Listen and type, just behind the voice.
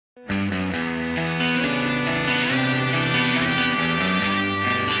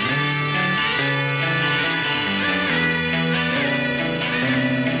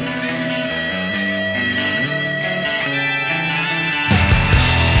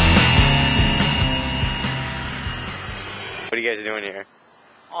are you guys doing here?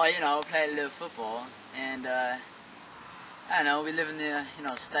 Oh, you know, play a little football, and I don't know, we live in the,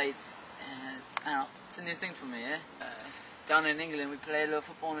 States, and I don't know, it's a new thing for me, yeah? Down in England, we play a little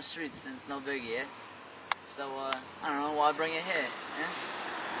football on the streets, and it's no biggie, yeah? So, I don't know why bring it here, yeah?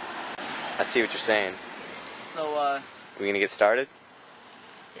 I see what you're saying. So, Are we gonna get started?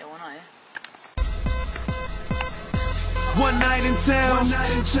 yeah, why not, yeah? One night in town,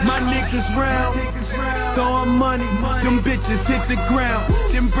 my niggas round, throwing money, them bitches hit the ground,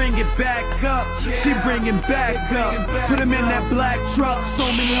 then bring it back up, she bring it back up, put them in that black truck, so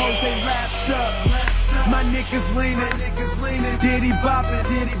many hoes they wrapped up. My niggas leaning, diddy boppin',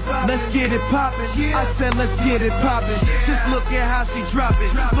 let's get it poppin'. I said let's get it poppin', just look at how she drop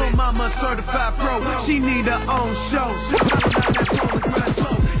it. Lil' mama certified pro, she need her own show.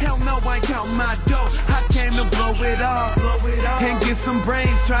 Hell no, I ain't countin' my dough. I came to blow it all, and get some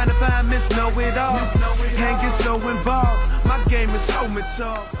brains, trying to find Miss Know-It-All, and get so involved. My game is so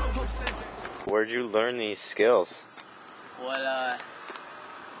mature. Where'd you learn these skills? Well,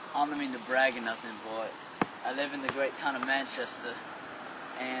 I don't mean to brag or nothing, but I live in the great town of Manchester,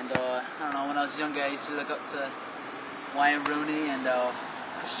 and I don't know, when I was younger I used to look up to Wayne Rooney and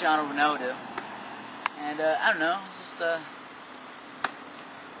Cristiano Ronaldo, and I don't know, it's just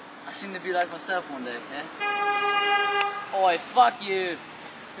I seem to be like myself one day, yeah? Oi, fuck you!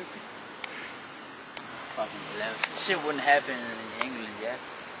 Fucking bless. This shit wouldn't happen in England, yeah?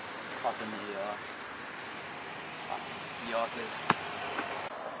 Fucking New York. Fucking New Yorkers.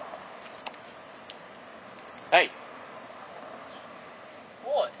 Hey!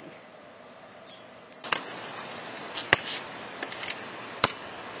 What?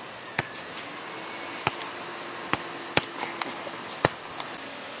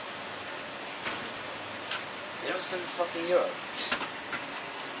 They don't send fucking Europe.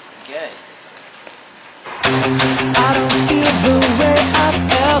 Gay. I don't feel the way I've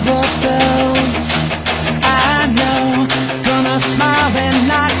ever felt. I know, gonna smile and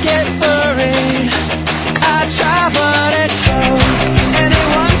not get worried. I try but it shows.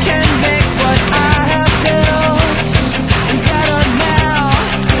 Anyone can make what I have built, and better now.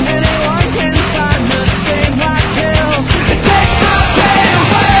 Anyone can find the same like pills. It takes my pain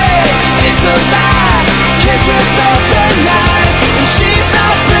away. It's a lie. Kiss with open eyes, and she's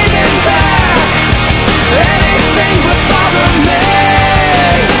not bringing back anything but bother me.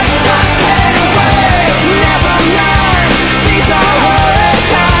 It takes my pain away. Never mind. These are horrid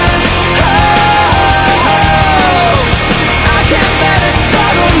times. I can't let it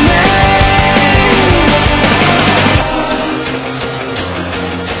bother me.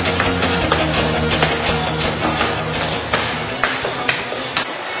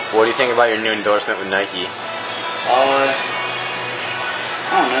 What do you think about your new endorsement with Nike?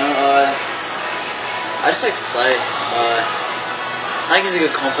 I don't know, I just like to play. Nike's a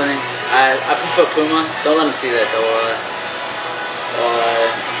good company. I prefer Puma. Don't let them see that though.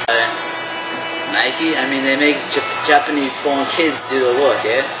 Nike, I mean, they make Japanese foreign kids do the work,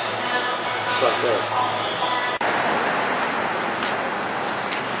 yeah? It's fucked up.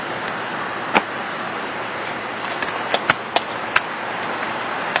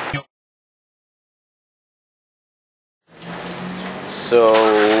 So,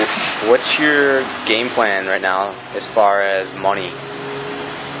 what's your game plan right now as far as money?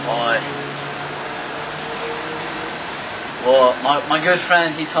 Well, my good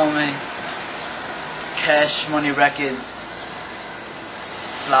friend, he told me Cash Money Records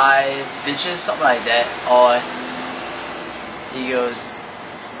flies bitches, something like that. Or he goes,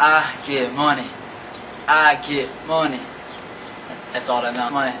 I get money, I get money. That's all I know.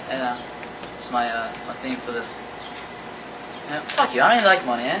 It's my theme for this. Yeah, fuck you, I don't like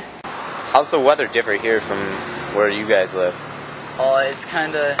money, eh? How's the weather differ here from where you guys live? Oh, it's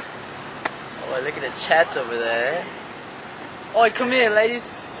kinda... Oh, look at the chats over there, eh? Oh, come here,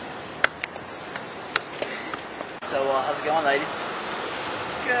 ladies. So, how's it going, ladies?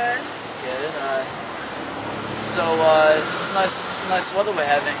 Good. Good. So, it's nice weather we're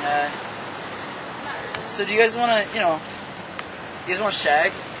having. So do you guys wanna, you guys wanna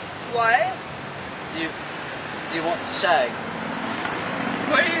shag? What? Do you want to shag?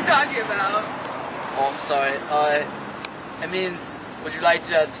 What are you talking about? Oh, I'm sorry. It means, would you like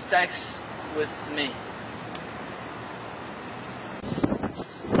to have sex with me?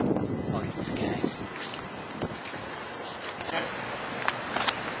 Fucking skanks.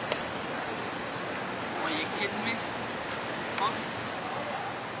 Are you kidding me? Huh?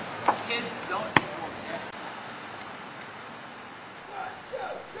 Kids don't do drugs, yeah?